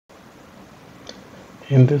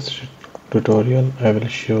In this tutorial, I will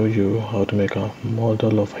show you how to make a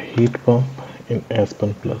model of a heat pump in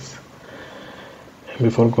Aspen Plus.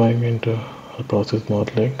 Before going into a process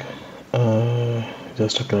modeling,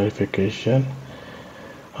 just a clarification.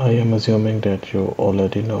 I am assuming that you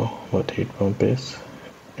already know what heat pump is,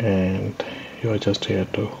 and you are just here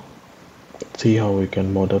to see how we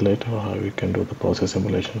can model it or how we can do the process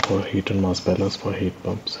simulation for heat and mass balance for heat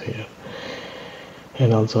pumps here.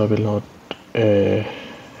 And also I will not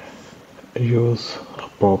use a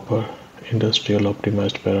proper industrial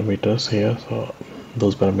optimized parameters here, so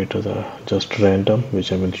those parameters are just random,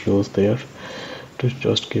 which I will use there to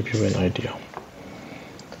just give you an idea.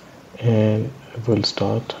 And we'll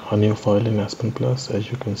start a new file in Aspen Plus, as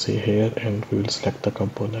you can see here, and we will select the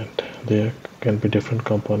component. There can be different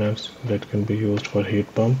components that can be used for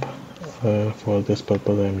heat pump. For this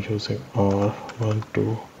purpose I am using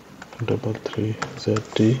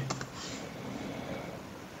R1233ZT,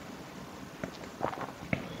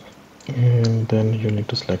 and then you need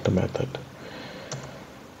to select a method,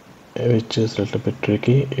 which is a little bit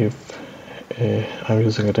tricky. If I'm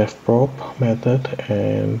using a refprop method,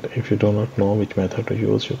 and if you do not know which method to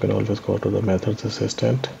use, you can always go to the methods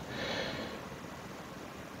assistant,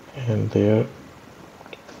 and there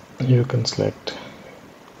you can select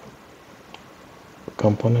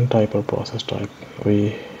component type or process type.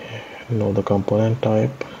 We know the component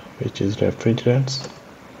type, which is refrigerants,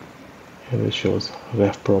 and it shows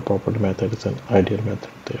refprop property method is an ideal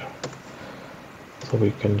method there, so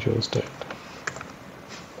we can use that.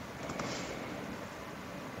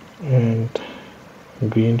 And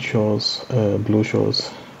green shows, blue shows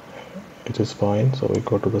it is fine, so we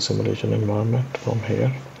go to the simulation environment from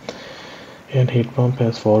here. And heat pump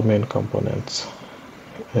has four main components: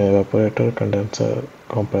 evaporator, condenser,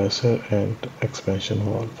 compressor, and expansion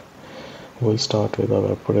valve. We'll start with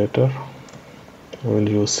evaporator. We'll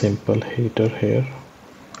use simple heater here.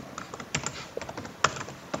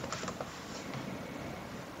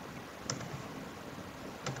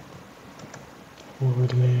 We'll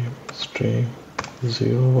name stream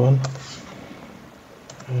 01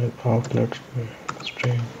 and outlet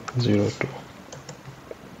stream 02.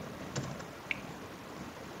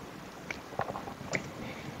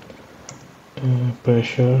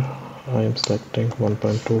 Pressure I am selecting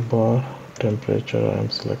 1.2 bar. Temperature I am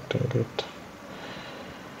selecting it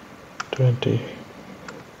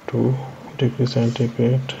 22 degrees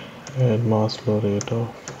centigrade, and mass flow rate of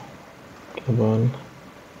 1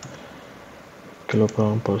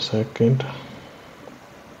 kilogram per second,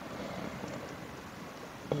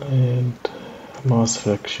 and mass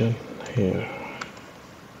fraction here.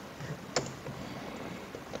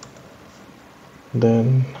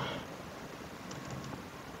 Then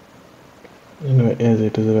as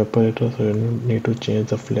it is evaporator, so you need to change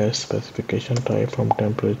the flash specification type from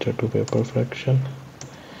temperature to vapor fraction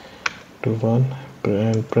to 1.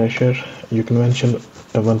 And pressure, you can mention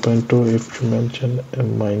 1.2. If you mention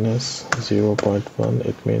minus 0.1,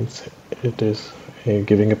 it means it is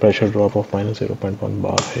giving a pressure drop of minus 0.1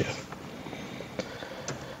 bar here.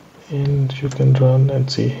 And you can run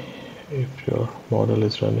and see if your model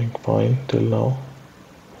is running fine till now.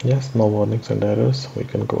 Yes, no warnings and errors. We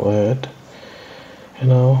can go ahead. And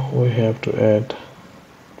now we have to add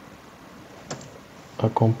a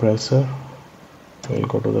compressor. We'll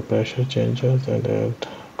go to the pressure changes and add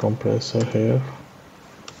compressor here.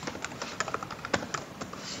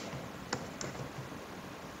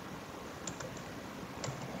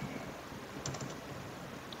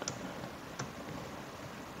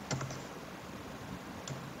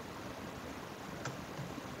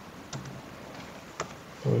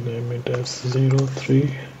 We'll name it as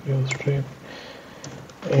 03 new stream.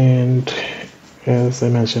 And as I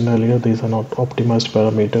mentioned earlier, these are not optimized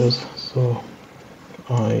parameters, so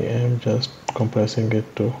I am just compressing it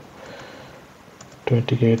to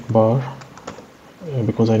 28 bar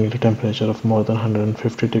because I need a temperature of more than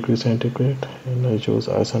 150 degrees centigrade, and I choose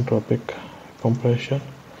isentropic compression.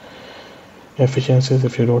 Efficiencies,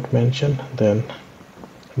 if you don't mention, then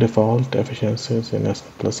default efficiencies in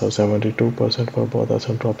Aspen Plus are 72% for both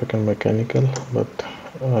isentropic and mechanical, but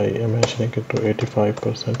I am mentioning it to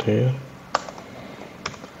 85% here,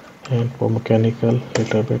 and for mechanical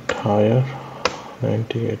little bit higher,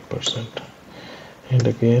 98%. And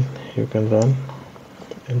again you can run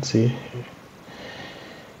and see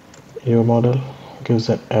your model gives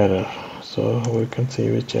an error, so we can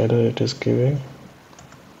see which error it is giving.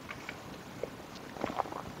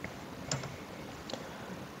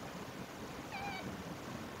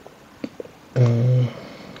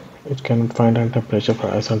 It can find a temperature for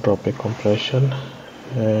isentropic compression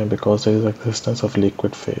because there is existence of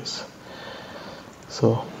liquid phase.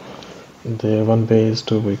 So the one way is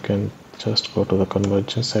to we can just go to the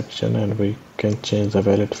convergence section and we can change the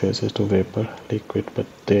valid phases to vapor, liquid, but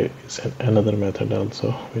there is another method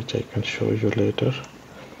also which I can show you later.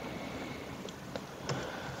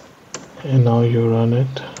 And now you run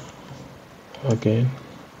it again,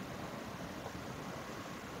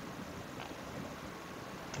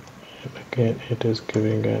 and again it is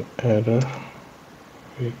giving an error.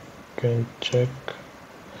 We can check.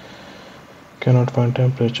 Cannot find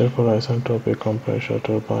temperature for isentropic compressor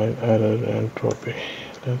turbine, error entropy.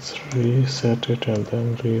 Let's reset it and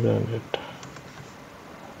then rerun it.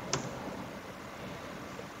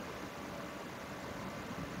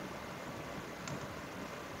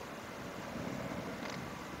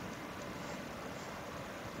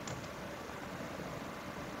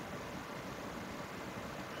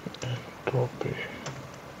 Entropy.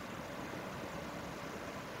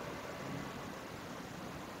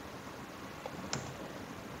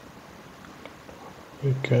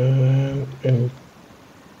 We can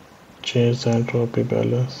change the entropy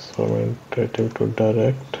balance from iterative to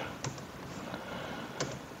direct.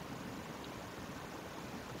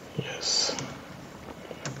 Yes,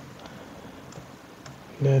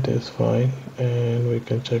 that is fine, and we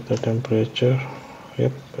can check the temperature.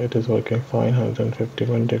 Yep, it is working fine,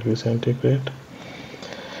 151 degrees centigrade.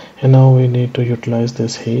 And now we need to utilize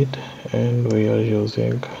this heat, and we are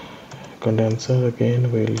using condenser.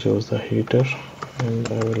 Again we'll use the heater, and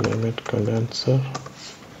I will name it condenser.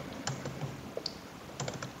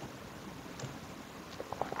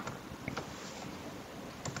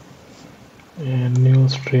 And new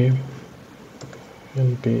stream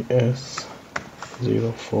will be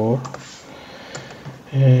S04,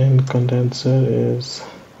 and condenser is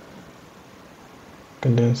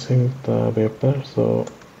condensing the vapor, so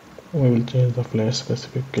we will change the flash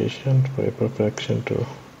specification vapor fraction to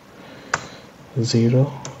 0,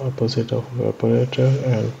 opposite of evaporator,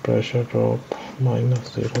 and pressure drop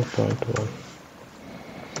minus 0.1.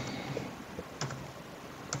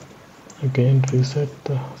 Again reset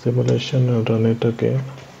the simulation and run it again.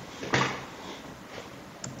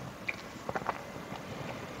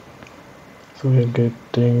 So we are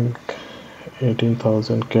getting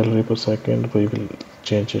 18,000 calorie per second. We will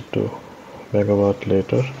change it to megawatt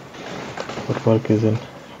later, but work is in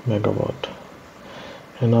megawatt.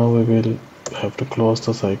 And now we will have to close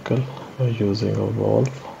the cycle by using a valve,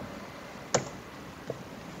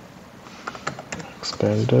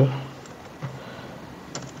 expander,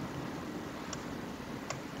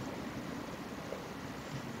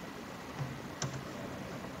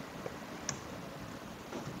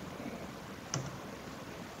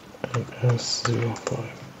 and S05.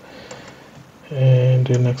 And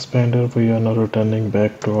in expander we are now returning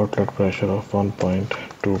back to outlet pressure of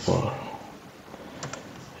 1.2 bar.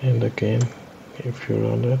 And again, if you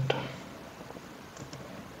run it,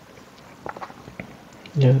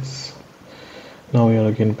 yes, now we are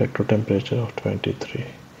again back to temperature of 23.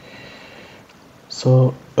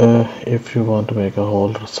 So if you want to make a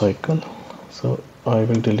whole cycle, so I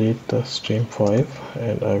will delete the stream 5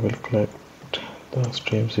 and I will collect the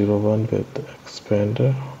stream 01 with the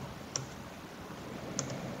expander,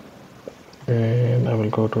 and I will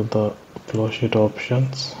go to the flowsheet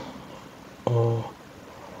options,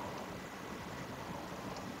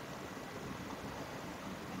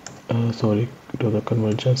 to the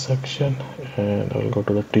convergence section, and I will go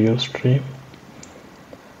to the tier stream,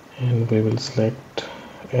 and we will select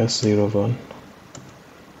S01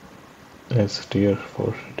 as tier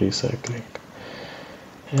for recycling.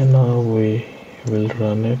 And now we will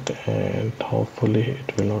run it, and hopefully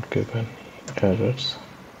it will not give any errors.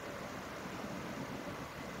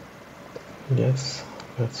 Yes,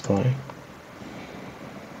 that's fine.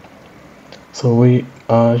 So we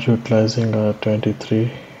are utilizing a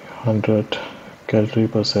 2300 calorie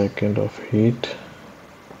per second of heat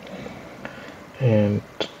and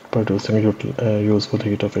producing useful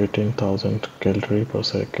heat of 18,000 calorie per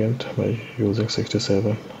second by using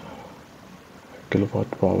 67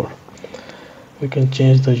 kilowatt power. We can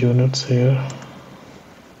change the units here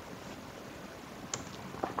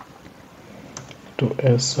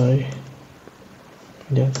to SI.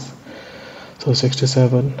 Yes, so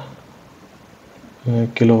 67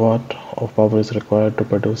 kilowatt of power is required to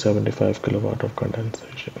produce 75 kilowatt of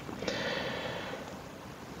condensation,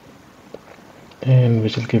 and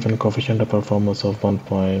which will give a coefficient of performance of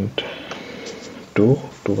 1.2 to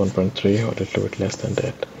 1.3 or a little bit less than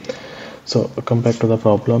that. So come back to the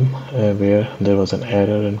problem where there was an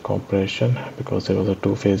error in compression because there was a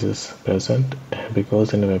two phases present,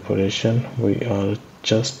 because in evaporation we are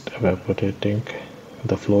just evaporating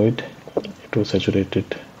the fluid to saturated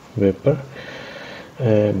vapor,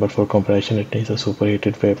 but for compression it needs a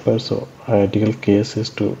superheated vapor. So ideal case is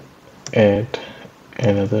to add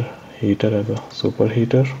another heater as a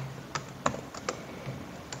superheater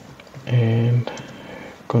and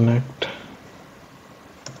connect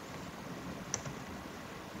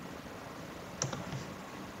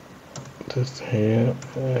this here,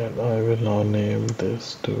 and I will now name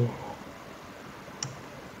this to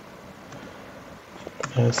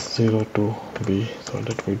S02B so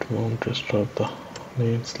that we won't disturb the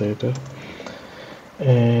names later.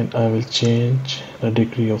 And I will change the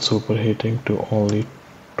degree of superheating to only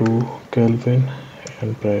 2 Kelvin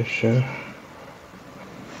and pressure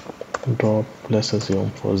drop, let's assume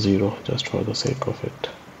for 0 just for the sake of it.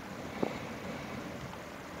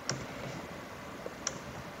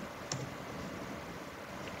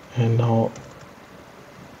 And now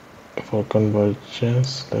for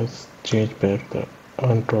convergence, let's change back the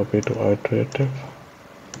entropy to iterative.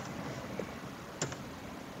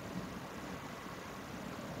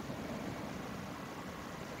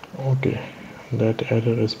 Okay, that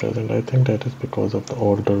error is present. I think that is because of the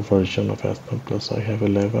older version of Aspen Plus. I have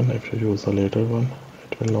 11. If you use the later one,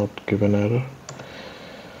 it will not give an error.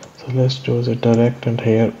 So let's choose it direct, and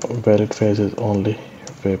here valid phase is only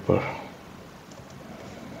vapor.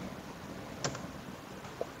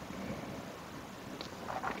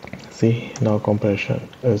 See, now compression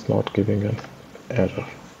is not giving an error.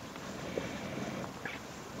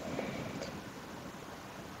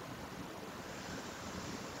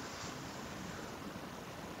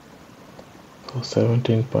 So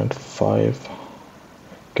 17.5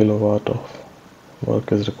 kilowatt of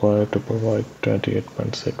work is required to provide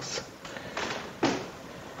 28.6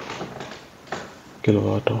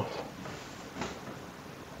 kilowatt of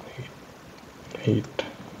heat.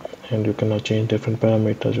 And you can now change different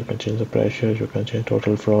parameters. You can change the pressure, you can change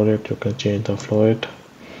total flow rate, you can change the flow rate.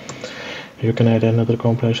 You can add another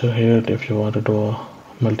compressor here if you want to do a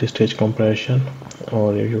multi-stage compression,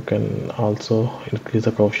 or you can also increase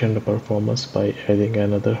the coefficient of performance by adding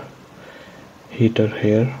another heater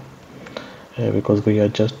here, because we are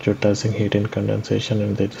just utilizing heat in condensation,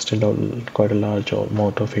 and there is still quite a large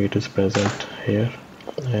amount of heat is present here,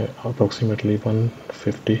 approximately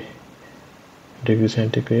 150 degrees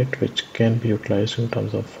centigrade, which can be utilized in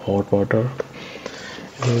terms of hot water.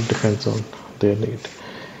 It depends on their need.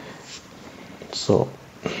 So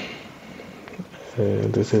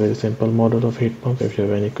this is a very simple model of heat pump. If you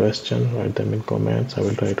have any question, write them in comments. I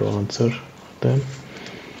will try to answer them.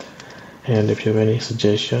 And if you have any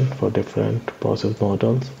suggestion for different process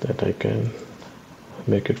models, that I can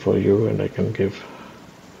make it for you and I can give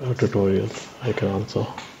a tutorial, I can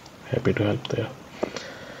also happy to help there.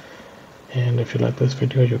 And if you like this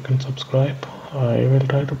video, you can subscribe. I will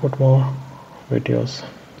try to put more videos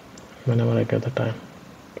whenever I get the time.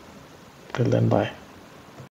 Till then, bye.